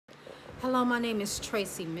Hello, my name is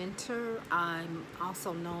Tracy Mentor. I'm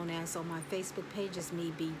also known as on my Facebook page as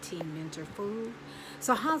Me BT Mentor Food.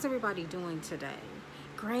 So how's everybody doing today?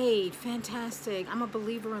 Great, fantastic. I'm a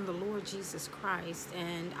believer in the Lord Jesus Christ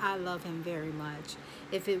and I love him very much.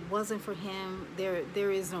 If it wasn't for him,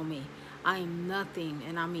 there is no me. I am nothing,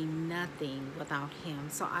 and I mean nothing without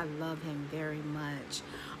him. So I love him very much.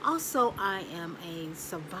 Also, I am a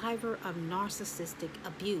survivor of narcissistic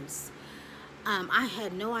abuse. I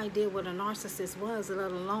had no idea what a narcissist was,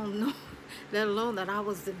 let alone know, let alone that I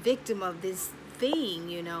was the victim of this thing,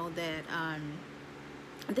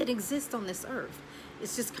 that exists on this earth.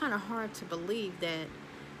 It's just kind of hard to believe that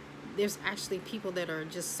there's actually people that are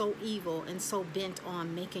just so evil and so bent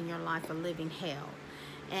on making your life a living hell.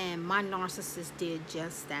 And my narcissist did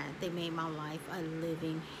just that. They made my life a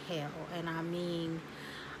living hell. And I mean,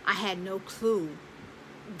 I had no clue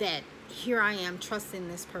that here I am trusting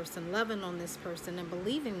this person, loving on this person, and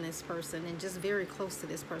believing this person, and just very close to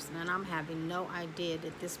this person, and I'm having no idea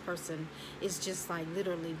that this person is just like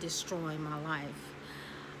literally destroying my life.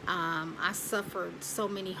 I suffered so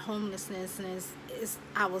many homelessness, and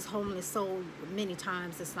I was homeless so many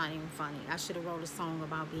times it's not even funny. I should have wrote a song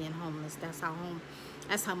about being homeless. That's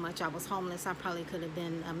how much I was homeless. I probably could have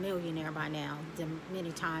been a millionaire by now. The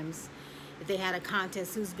many times, if they had a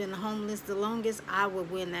contest who's been homeless the longest, I would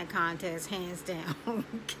win that contest hands down.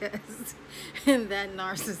 Because that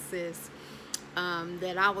narcissist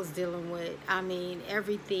that I was dealing with, I mean,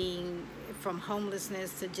 everything from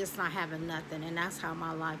homelessness to just not having nothing. And that's how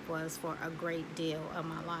my life was for a great deal of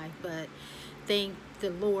my life. But thank the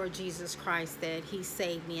Lord Jesus Christ that he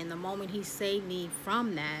saved me. And the moment he saved me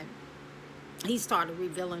from that, he started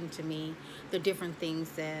revealing to me the different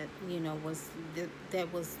things that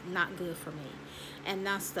that was not good for me. And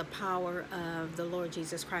that's the power of the Lord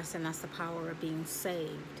Jesus Christ, and that's the power of being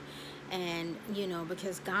saved. And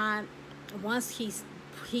because God, once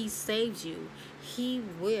he saves you, he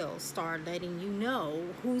will start letting you know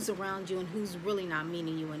who's around you and who's really not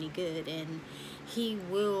meaning you any good, and he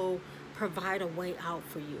will provide a way out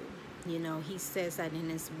for you. He says that in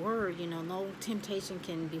his word, no temptation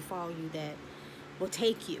can befall you that will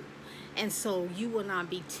take you. And so you will not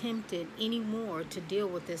be tempted anymore to deal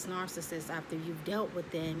with this narcissist after you've dealt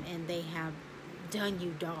with them and they have done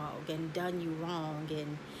you dog and done you wrong,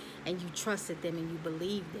 and you trusted them and you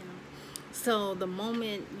believed them. So the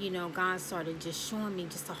moment, God started just showing me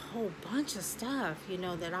just a whole bunch of stuff,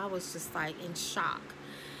 that I was just like in shock.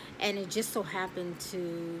 And it just so happened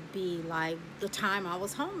to be like the time I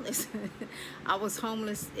was homeless. I was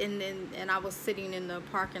homeless and I was sitting in the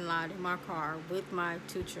parking lot in my car with my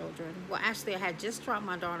two children. Well, actually, I had just dropped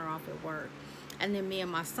my daughter off at work. And then me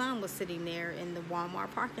and my son was sitting there in the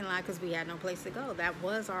Walmart parking lot because we had no place to go. That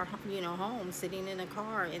was our, home, sitting in a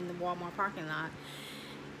car in the Walmart parking lot.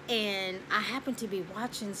 And I happened to be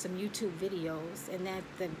watching some YouTube videos, and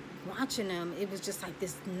watching them, it was just like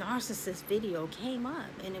this narcissist video came up,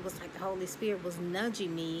 and it was like the Holy Spirit was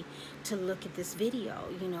nudging me to look at this video.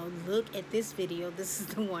 Look at this video. This is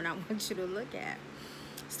the one I want you to look at.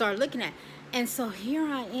 Start looking at. And so here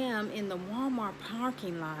I am in the Walmart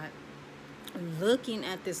parking lot looking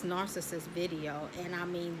at this narcissist video, and I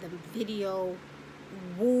mean, the video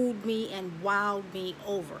wooed me and wowed me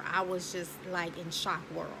over. I was just like in shock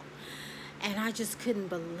world. And I just couldn't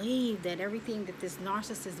believe that everything that this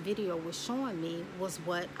narcissist video was showing me was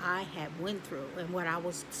what I had went through, and what I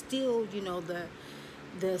was still,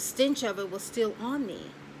 the stench of it was still on me,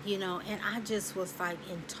 and I just was like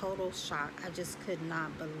in total shock. I just could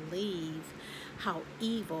not believe how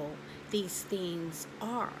evil these things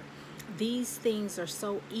are. These things are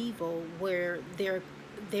so evil where their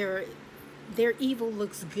evil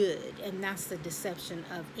looks good, and that's the deception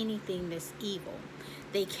of anything that's evil.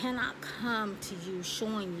 They cannot come to you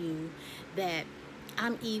showing you that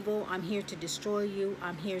I'm evil, I'm here to destroy you,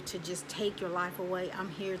 I'm here to just take your life away, I'm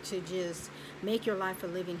here to just make your life a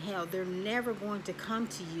living hell. They're never going to come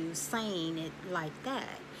to you saying it like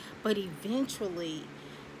that, but eventually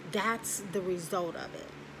that's the result of it.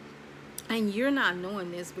 And you're not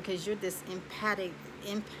knowing this because you're this empath,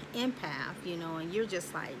 and you're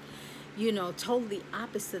just like, totally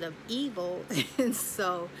opposite of evil. And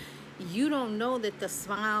so you don't know that the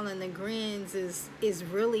smile and the grins is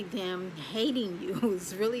really them hating you.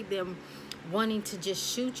 It's really them wanting to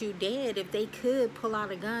just shoot you dead. If they could pull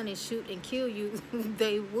out a gun and shoot and kill you,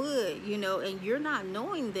 they would, and you're not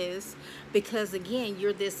knowing this because, again,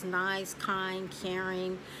 you're this nice, kind,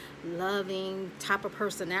 caring, loving type of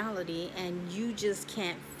personality, and you just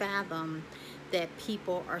can't fathom that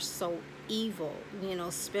people are so evil,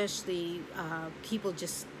 especially people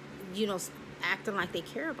just, acting like they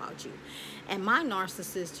care about you. And my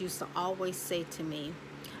narcissist used to always say to me,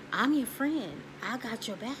 I'm your friend, I got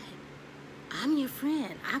your back. I'm your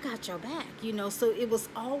friend, I got your back. So it was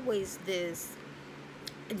always this,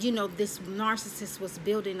 this narcissist was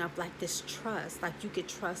building up like this trust, like you could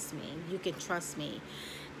trust me, you can trust me.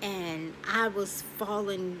 And I was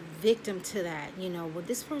falling victim to that. Well,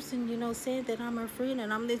 this person, said that I'm her friend,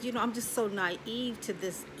 and I'm this, I'm just so naive to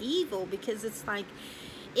this evil, because it's like,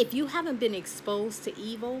 if you haven't been exposed to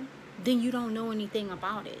evil, then you don't know anything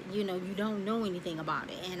about it. You don't know anything about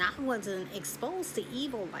it. And I wasn't exposed to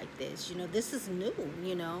evil like this. This is new,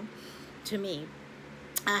 to me.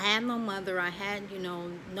 I had no mother. I had,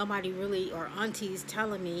 nobody really, or aunties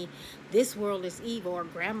telling me this world is evil, or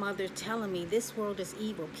grandmother telling me this world is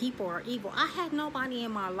evil, people are evil. I had nobody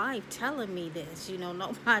in my life telling me this,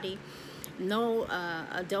 nobody, no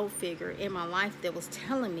adult figure in my life that was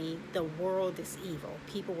telling me the world is evil.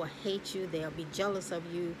 People will hate you. They'll be jealous of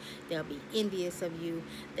you. They'll be envious of you.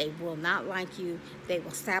 They will not like you. They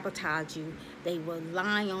will sabotage you. They will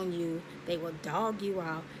lie on you. They will dog you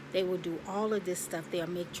out. They will do all of this stuff. They'll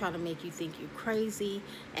try to make you think you're crazy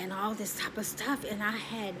and all this type of stuff. And I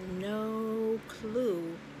had no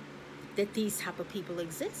clue that these type of people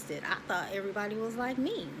existed. I thought everybody was like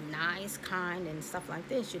me, nice, kind, and stuff like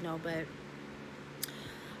this, but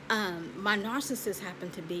my narcissist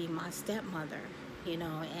happened to be my stepmother,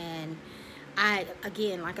 and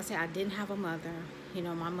again, like I said, I didn't have a mother.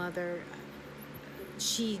 My mother,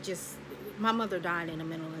 my mother died in a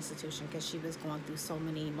mental institution because she was going through so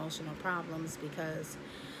many emotional problems, because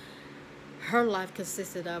her life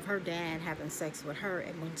consisted of her dad having sex with her,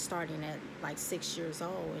 and when starting at like 6 years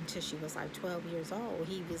old until she was like 12 years old,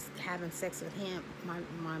 he was having sex with him,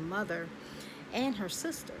 my mother, and her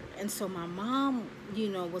sister. And so my mom,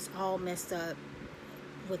 was all messed up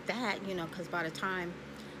with that, because by the time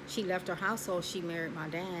she left her household, she married my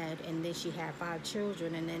dad, and then she had 5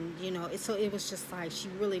 children, and then, so it was just like she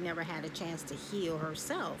really never had a chance to heal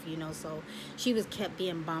herself, so she was kept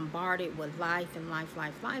being bombarded with life and life,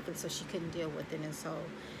 and so she couldn't deal with it. And so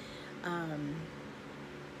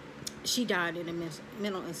she died in a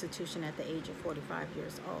mental institution at the age of 45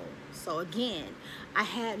 years old. So again, I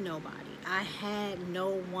had nobody. I had no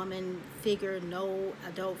woman figure, no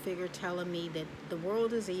adult figure telling me that the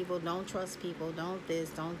world is evil, don't trust people, don't this,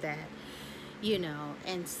 don't that,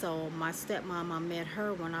 And so my stepmom, I met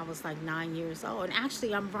her when I was like 9 years old. And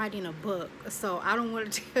actually, I'm writing a book. So I don't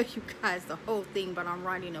want to tell you guys the whole thing, but I'm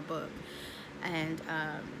writing a book. And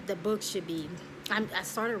the book should be, I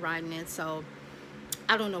started writing it, so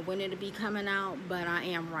I don't know when it'll be coming out, but I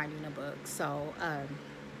am writing a book. So,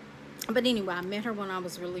 but anyway, I met her when I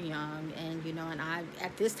was really young, and and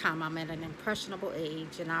at this time I'm at an impressionable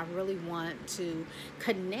age, and I really want to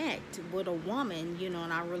connect with a woman,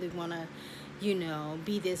 and I really want to,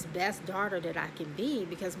 be this best daughter that I can be,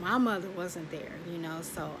 because my mother wasn't there,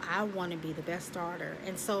 so I want to be the best daughter.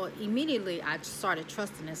 And so immediately I started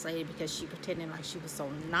trusting this lady, because she pretended like she was so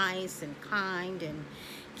nice and kind and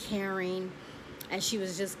caring, and she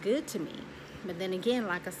was just good to me. But then again,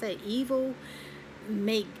 like I said,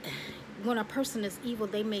 when a person is evil,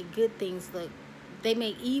 they make good things they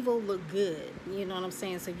make evil look good. You know what I'm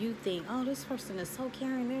saying? So you think, oh, this person is so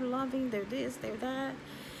caring, they're loving, they're this, they're that,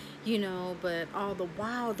 but all the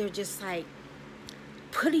while they're just like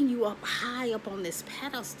putting you up high up on this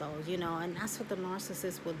pedestal, and that's what the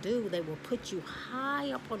narcissist will do. They will put you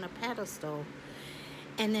high up on a pedestal.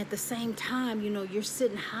 And at the same time, you're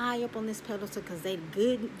sitting high up on this pedestal because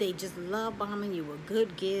they just love bombing you with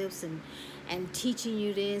good gifts and teaching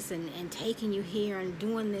you this and taking you here and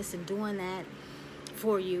doing this and doing that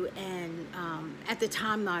for you. And at the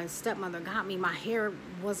time my stepmother got me, my hair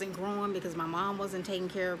wasn't growing because my mom wasn't taking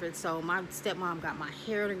care of it. So my stepmom got my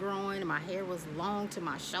hair to growing, and my hair was long to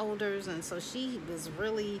my shoulders. And so she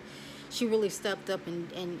really stepped up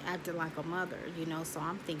and acted like a mother, So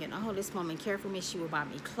I'm thinking, oh, this woman cared for me. She would buy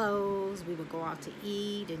me clothes. We would go out to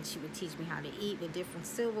eat, and she would teach me how to eat with different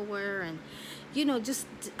silverware and, just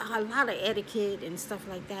a lot of etiquette and stuff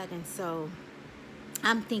like that. And so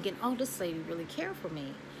I'm thinking, oh, this lady really cared for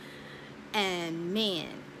me. And man,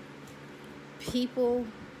 people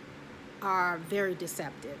are very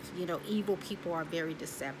deceptive. Evil people are very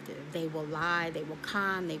deceptive. They will lie, they will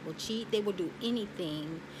con, they will cheat, they will do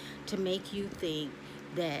anything to make you think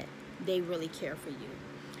that they really care for you.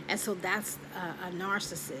 And so that's a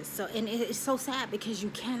narcissist. So, and it's so sad because you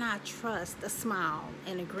cannot trust a smile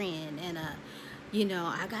and a grin and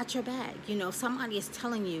I got your back. If somebody is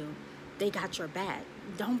telling you they got your back,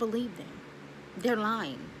 don't believe them. They're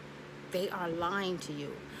lying. They are lying to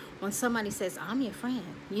you. When somebody says, I'm your friend,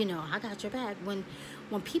 I got your back.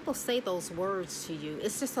 when people say those words to you,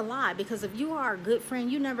 it's just a lie. Because if you are a good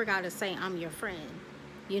friend, you never got to say, I'm your friend.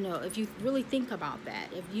 You know, if you really think about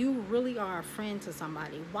that, if you really are a friend to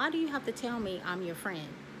somebody, why do you have to tell me I'm your friend?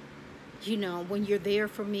 You know, when you're there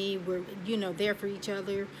for me, we're, you know, there for each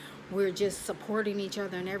other. We're just supporting each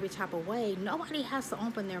other in every type of way. Nobody has to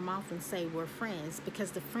open their mouth and say we're friends,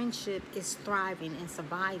 because the friendship is thriving and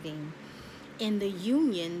surviving in the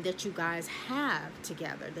union that you guys have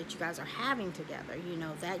together, that you guys are having together. You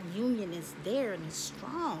know, that union is there and it's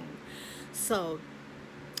strong. So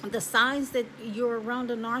the signs that you're around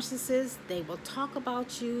a narcissist, they will talk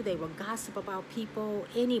about you, they will gossip about people,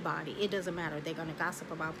 anybody, it doesn't matter. They're going to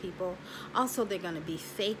gossip about people. Also, they're going to be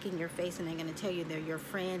fake in your face, and they're going to tell you they're your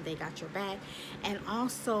friend, they got your back. And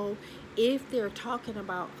also, if they're talking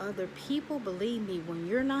about other people, believe me, when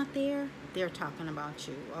you're not there, they're talking about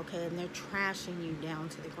you, okay? And they're trashing you down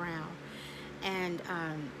to the ground. And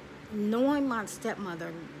knowing my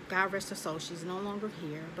stepmother, God rest her soul, she's no longer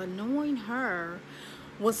here, but knowing her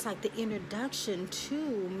was like the introduction to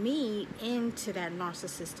me into that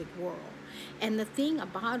narcissistic world. And the thing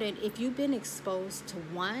about it, if you've been exposed to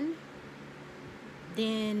one,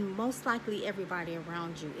 then most likely everybody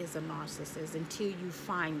around you is a narcissist until you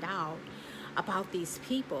find out about these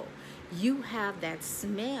people. You have that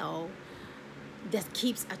smell that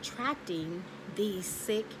keeps attracting these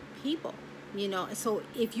sick people. You know, so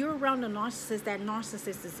if you're around a narcissist, that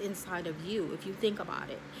narcissist is inside of you, if you think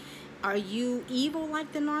about it. Are you evil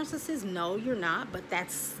like the narcissist? No, you're not. But that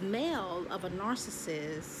smell of a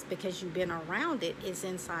narcissist, because you've been around it, is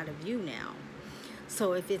inside of you now.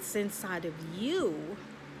 So if it's inside of you,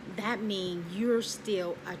 that means you're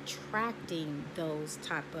still attracting those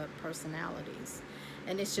type of personalities.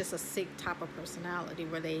 And it's just a sick type of personality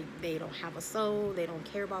where they don't have a soul, they don't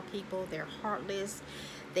care about people, they're heartless,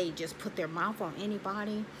 they just put their mouth on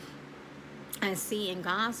anybody. And see, in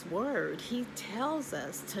God's word, he tells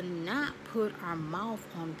us to not put our mouth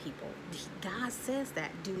on people. God says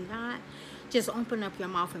that. Do not just open up your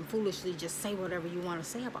mouth and foolishly just say whatever you want to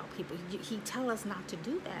say about people. He tells us not to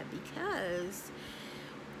do that, because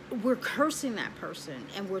we're cursing that person,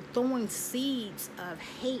 and we're throwing seeds of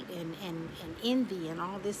hate and envy and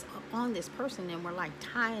all this on this person, and we're like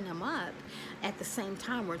tying them up. At the same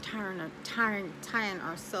time, we're tying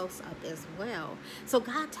ourselves up as well. So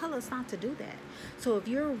God tells us not to do that. So if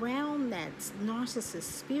you're around that narcissist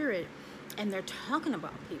spirit and they're talking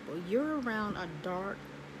about people, you're around a dark,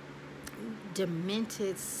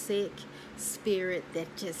 demented, sick spirit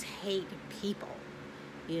that just hate people.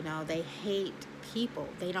 You know, they hate people.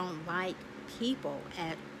 They don't like people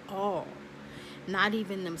at all. Not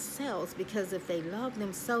even themselves, because if they love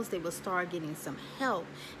themselves, they will start getting some help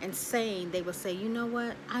and they will say, you know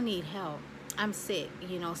what, I need help. I'm sick.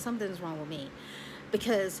 You know, something's wrong with me.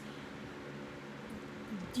 Because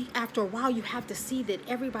after a while, you have to see that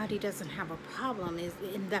everybody doesn't have a problem,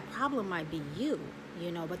 and that problem might be you. You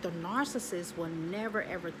know, but the narcissist will never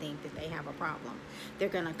ever think that they have a problem. They're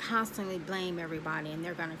going to constantly blame everybody, and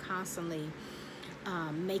they're going to constantly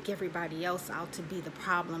make everybody else out to be the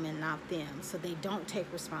problem and not them. So they don't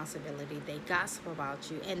take responsibility. They gossip about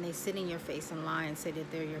you, and they sit in your face and lie and say that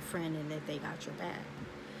they're your friend and that they got your back.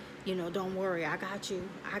 You know, don't worry, I got you,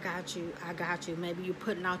 I got you, I got you. Maybe you're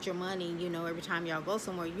putting out your money, you know, every time y'all go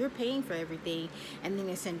somewhere, you're paying for everything. And then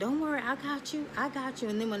they say, don't worry, I got you, I got you.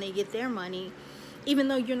 And then when they get their money, even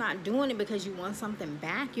though you're not doing it because you want something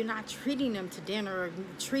back, you're not treating them to dinner or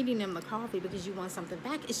treating them to coffee because you want something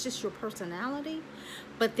back. It's just your personality.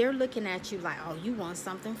 But they're looking at you like, oh, you want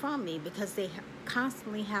something from me, because they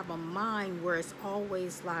constantly have a mind where it's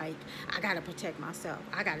always like, I got to protect myself.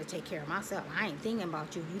 I got to take care of myself. I ain't thinking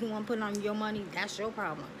about you. You don't want to put on your money, that's your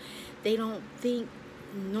problem. They don't think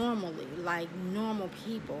normally like normal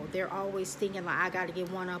people. They're always thinking like, I gotta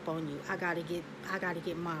get one up on you, I gotta get mine, I gotta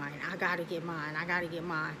get mine, I gotta get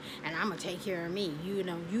mine, and I'm gonna take care of me. You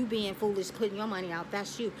know, you being foolish putting your money out,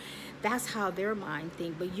 that's you. That's how their mind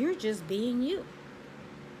think. But you're just being you.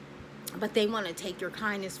 But they want to take your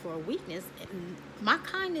kindness for a weakness. My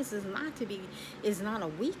kindness is not a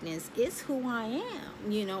weakness. It's who I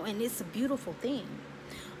am, you know, and it's a beautiful thing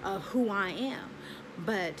of who I am.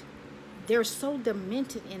 But they're so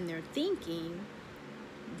demented in their thinking,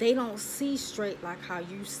 they don't see straight like how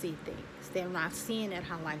you see things. They're not seeing it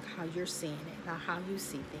how you're seeing it, not how you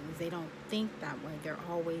see things. They don't think that way. They're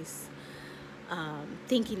always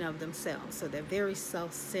thinking of themselves. So they're very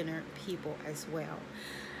self-centered people as well.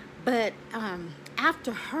 But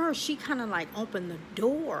after her, she kind of like opened the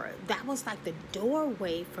door. That was like the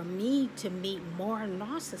doorway for me to meet more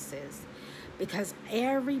narcissists, because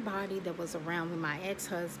everybody that was around me, my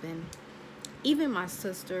ex-husband, even my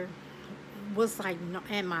sister, was like,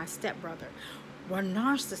 and my stepbrother were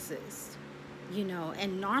narcissists, you know.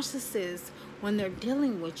 And narcissists, when they're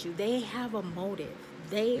dealing with you, they have a motive.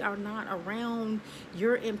 They are not around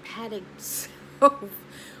your empathic self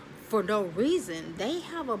for no reason. They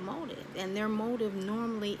have a motive, and their motive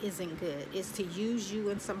normally isn't good. It's to use you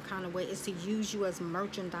in some kind of way. It's to use you as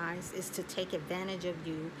merchandise. It's to take advantage of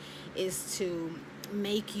you. It's to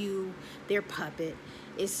make you their puppet.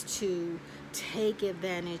 It's to take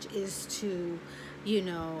advantage. Is to, you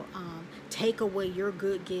know, take away your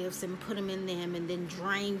good gifts and put them in them, and then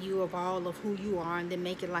drain you of all of who you are, and then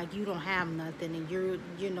make it like you don't have nothing, and you're,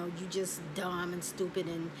 you know, you just dumb and stupid,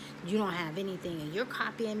 and you don't have anything, and you're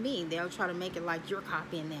copying me. They'll try to make it like you're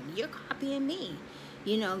copying them. You're copying me,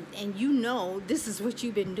 you know, and you know this is what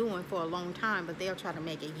you've been doing for a long time, but they'll try to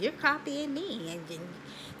make it you're copying me, and then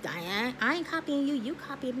I ain't copying you, you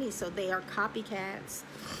copying me. So they are copycats.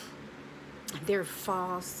 They're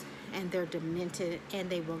false, and they're demented, and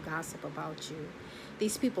they will gossip about you,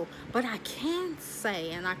 these people. But I can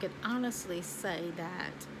say, and I could honestly say,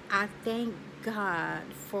 that I thank God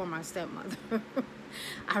for my stepmother.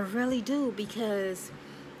 I really do, because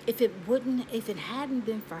if it hadn't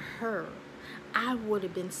been for her, I would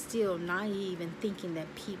have been still naive and thinking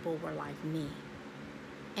that people were like me,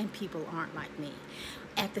 and people aren't like me.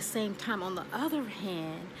 At the same time, on the other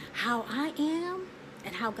hand, how I am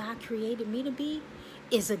and how God created me to be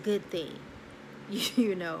is a good thing.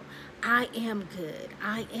 You know, I am good.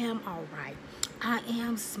 I am all right. I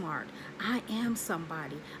am smart. I am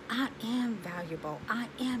somebody. I am valuable. I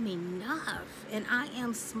am enough, and I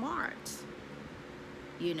am smart,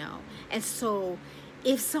 you know. And so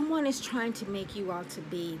if someone is trying to make you out to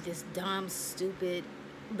be this dumb, stupid,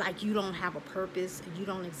 like you don't have a purpose, you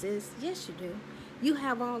don't exist, yes you do. You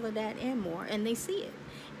have all of that and more, and they see it,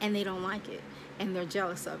 and they don't like it, and they're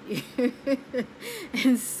jealous of you.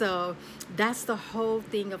 And so that's the whole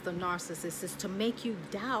thing of the narcissist, is to make you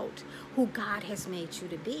doubt who God has made you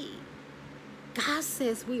to be. God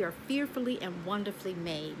says we are fearfully and wonderfully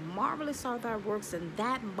made. Marvelous are thy works, and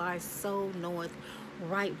that my soul knoweth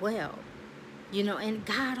right well. You know, and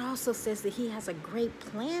God also says that he has a great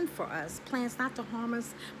plan for us. Plans not to harm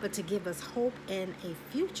us, but to give us hope and a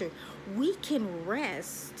future. We can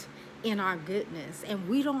rest in our goodness, and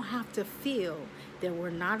we don't have to feel that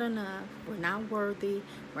we're not enough, we're not worthy,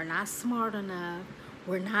 we're not smart enough,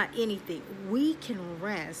 we're not anything. We can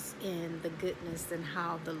rest in the goodness and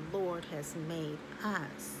how the Lord has made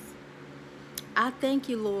us. I thank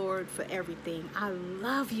you, Lord, for everything. I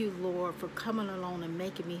love you, Lord, for coming along and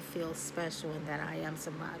making me feel special and that I am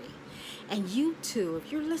somebody. And you too,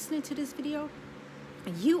 if you're listening to this video,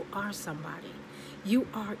 you are somebody. You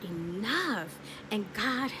are enough, and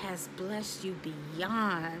God has blessed you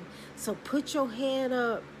beyond. So put your head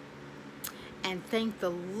up and thank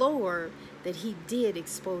the Lord that he did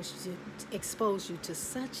expose you to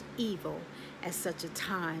such evil at such a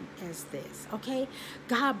time as this. Okay,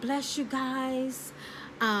 God bless you guys.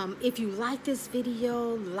 If you like this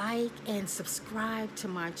video, like and subscribe to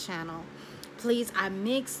my channel. Please, I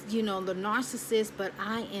mix, you know, the narcissist, but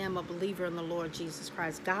I am a believer in the Lord Jesus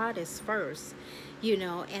Christ. God is first, you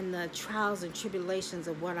know, and the trials and tribulations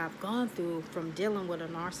of what I've gone through from dealing with a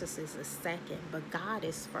narcissist is second, but God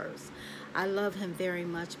is first. I love him very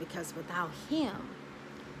much, because without him,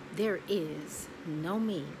 there is no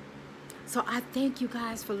me. So I thank you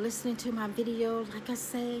guys for listening to my video. Like I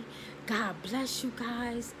say, God bless you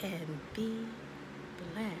guys, and be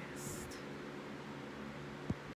blessed.